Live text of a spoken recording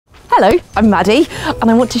Hello, I'm Maddie, and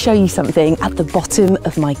I want to show you something at the bottom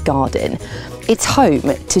of my garden. It's home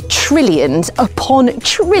to trillions upon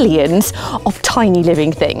trillions of tiny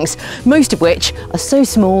living things, most of which are so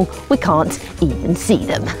small we can't even see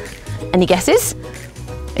them. Any guesses?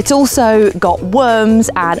 It's also got worms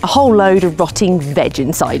and a whole load of rotting veg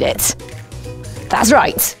inside it. That's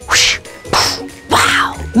right. Whoosh.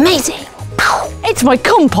 Wow, amazing. It's my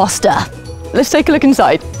composter. Let's take a look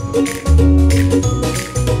inside.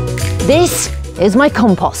 This is my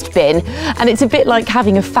compost bin, and it's a bit like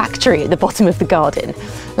having a factory at the bottom of the garden.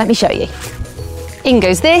 Let me show you. In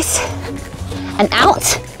goes this, and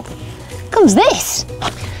out comes this.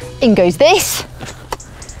 In goes this,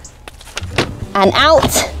 and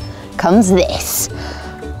out comes this.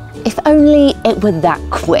 If only it were that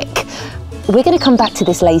quick. We're going to come back to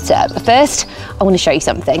this later, but first I want to show you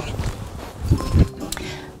something.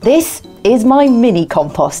 This is my mini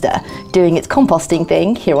composter doing its composting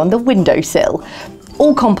thing here on the windowsill.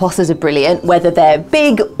 All composters are brilliant, whether they're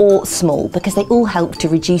big or small, because they all help to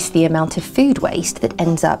reduce the amount of food waste that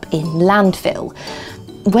ends up in landfill.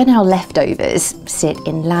 When our leftovers sit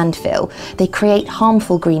in landfill, they create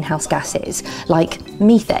harmful greenhouse gases like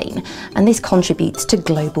methane, and this contributes to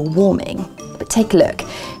global warming. But take a look.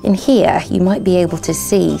 In here, you might be able to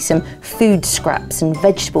see some food scraps and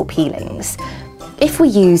vegetable peelings. If we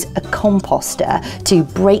use a composter to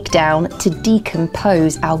break down, to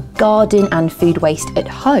decompose our garden and food waste at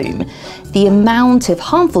home, the amount of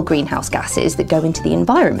harmful greenhouse gases that go into the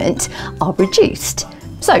environment are reduced.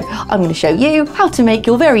 So I'm going to show you how to make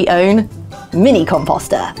your very own mini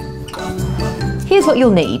composter. Here's what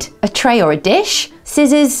you'll need: a tray or a dish,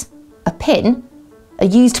 scissors, a pin, a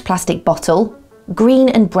used plastic bottle, green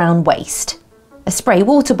and brown waste, a spray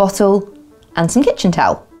water bottle, and some kitchen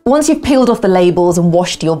towel. Once you've peeled off the labels and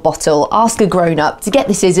washed your bottle, ask a grown-up to get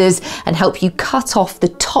the scissors and help you cut off the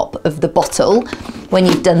top of the bottle. When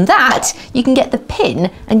you've done that, you can get the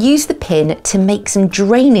pin and use the pin to make some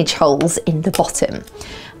drainage holes in the bottom.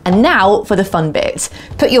 And now for the fun bit.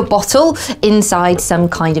 Put your bottle inside some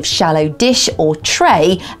kind of shallow dish or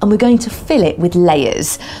tray, and we're going to fill it with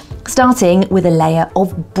layers, starting with a layer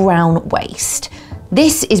of brown waste.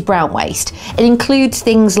 This is brown waste. It includes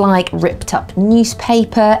things like ripped up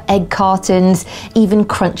newspaper, egg cartons, even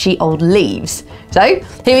crunchy old leaves. So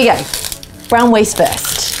here we go. Brown waste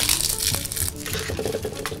first.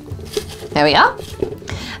 There we are.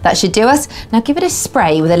 That should do us. Now give it a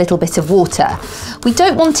spray with a little bit of water. We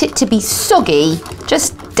don't want it to be soggy,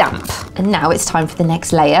 just damp. And now it's time for the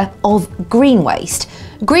next layer of green waste.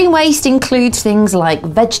 Green waste includes things like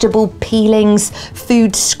vegetable peelings,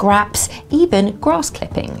 food scraps, even grass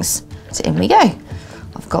clippings. So in we go.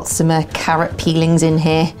 I've got some carrot peelings in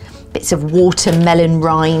here, bits of watermelon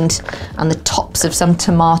rind, and the tops of some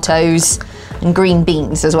tomatoes, and green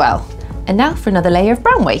beans as well. And now for another layer of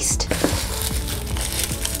brown waste.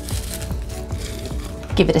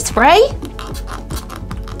 Give it a spray.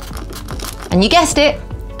 And you guessed it,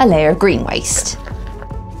 a layer of green waste.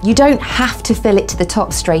 You don't have to fill it to the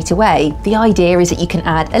top straight away. The idea is that you can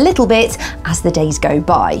add a little bit as the days go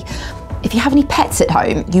by. If you have any pets at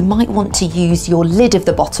home, you might want to use your lid of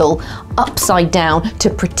the bottle upside down to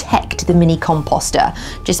protect the mini composter.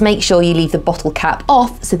 Just make sure you leave the bottle cap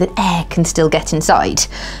off so that air can still get inside.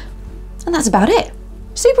 And that's about it.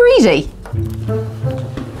 Super easy.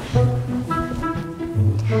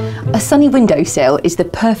 A sunny windowsill is the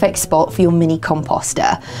perfect spot for your mini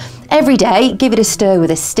composter. Every day, give it a stir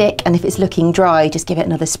with a stick, and if it's looking dry, just give it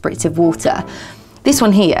another spritz of water. This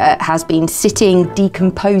one here has been sitting,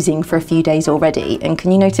 decomposing for a few days already, and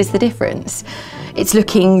can you notice the difference? It's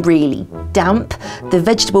looking really damp, the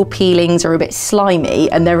vegetable peelings are a bit slimy,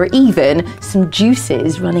 and there are even some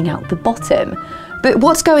juices running out the bottom. But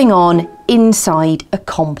what's going on inside a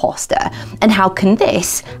composter, and how can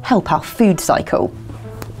this help our food cycle?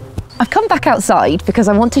 I've come back outside because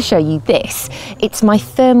I want to show you this. It's my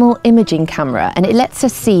thermal imaging camera, and it lets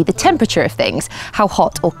us see the temperature of things, how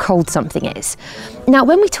hot or cold something is. Now,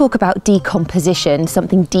 when we talk about decomposition,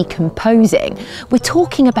 something decomposing, we're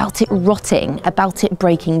talking about it rotting, about it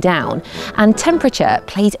breaking down, and temperature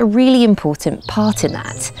plays a really important part in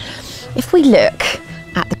that. If we look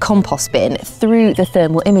at the compost bin through the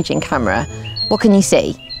thermal imaging camera, what can you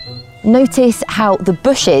see? Notice how the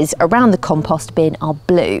bushes around the compost bin are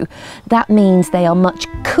blue. That means they are much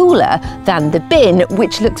cooler than the bin,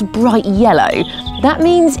 which looks bright yellow. That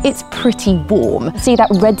means it's pretty warm. See that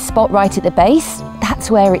red spot right at the base? That's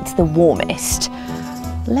where it's the warmest.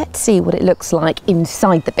 Let's see what it looks like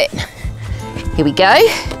inside the bin. Here we go.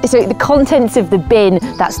 So the contents of the bin,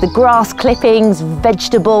 that's the grass clippings,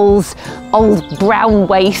 vegetables, old brown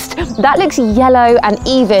waste. That looks yellow and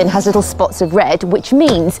even has little spots of red, which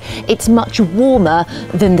means it's much warmer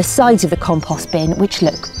than the sides of the compost bin, which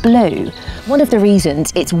look blue. One of the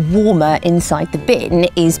reasons it's warmer inside the bin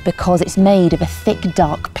is because it's made of a thick,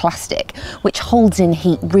 dark plastic, which holds in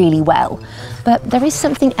heat really well. But there is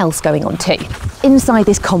something else going on too. Inside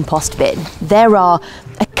this compost bin, there are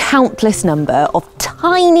a countless number of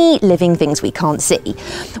tiny living things we can't see.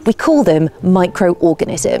 We call them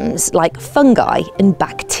microorganisms, like fungi and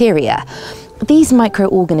bacteria. These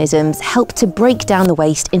microorganisms help to break down the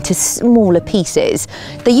waste into smaller pieces.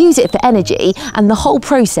 They use it for energy, and the whole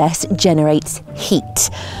process generates heat.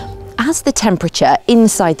 As the temperature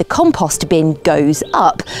inside the compost bin goes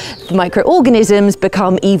up, the microorganisms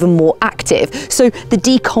become even more active, so the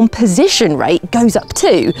decomposition rate goes up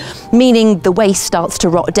too, meaning the waste starts to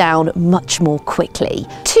rot down much more quickly.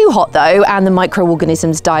 Too hot though, and the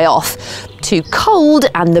microorganisms die off. Too cold,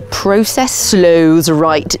 and the process slows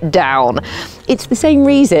right down. It's the same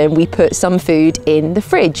reason we put some food in the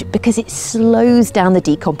fridge, because it slows down the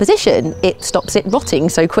decomposition. It stops it rotting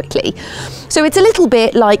so quickly. So it's a little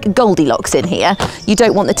bit like Goldilocks in here. You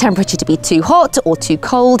don't want the temperature to be too hot or too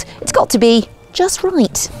cold. It's got to be just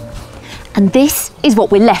right. And this is what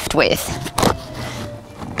we're left with.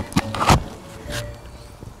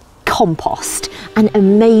 Compost, an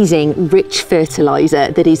amazing rich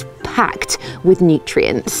fertiliser that is packed with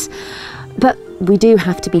nutrients. But we do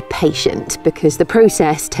have to be patient because the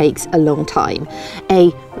process takes a long time,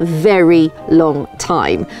 a very long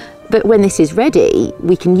time. But when this is ready,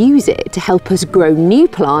 we can use it to help us grow new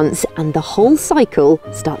plants, and the whole cycle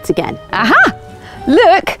starts again. Aha!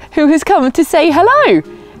 Look who has come to say hello.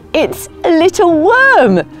 It's a little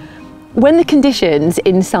worm. When the conditions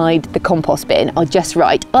inside the compost bin are just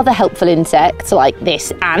right, other helpful insects like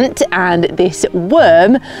this ant and this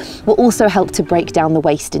worm will also help to break down the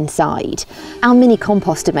waste inside. Our mini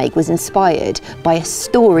composter make was inspired by a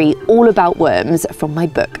story all about worms from my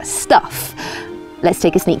book, Stuff. Let's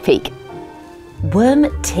take a sneak peek.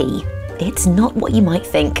 Worm tea. It's not what you might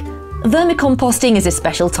think. Vermicomposting is a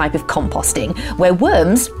special type of composting where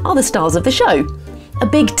worms are the stars of the show. A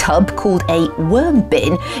big tub called a worm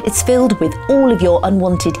bin is filled with all of your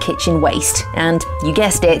unwanted kitchen waste, and you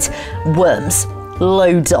guessed it, worms.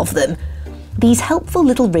 Loads of them. These helpful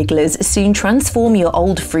little wrigglers soon transform your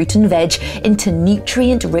old fruit and veg into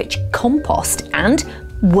nutrient-rich compost and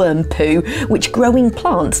worm poo, which growing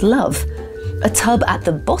plants love. A tub at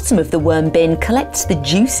the bottom of the worm bin collects the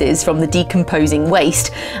juices from the decomposing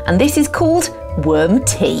waste, and this is called worm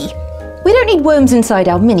tea. We don't need worms inside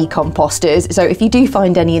our mini composters, so if you do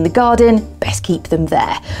find any in the garden, best keep them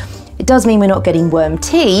there. It does mean we're not getting worm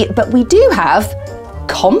tea, but we do have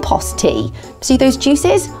compost tea. See those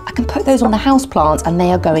juices? I can put those on the houseplants and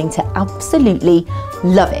they are going to absolutely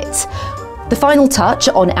love it. The final touch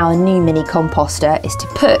on our new mini composter is to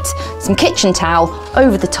put some kitchen towel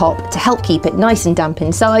over the top to help keep it nice and damp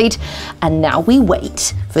inside. And now we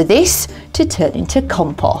wait for this to turn into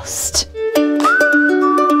compost.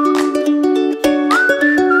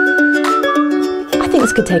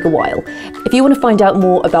 This could take a while. If you want to find out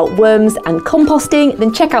more about worms and composting,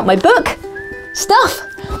 then check out my book, Stuff.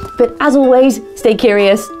 But as always, stay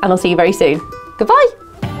curious, and I'll see you very soon. Goodbye.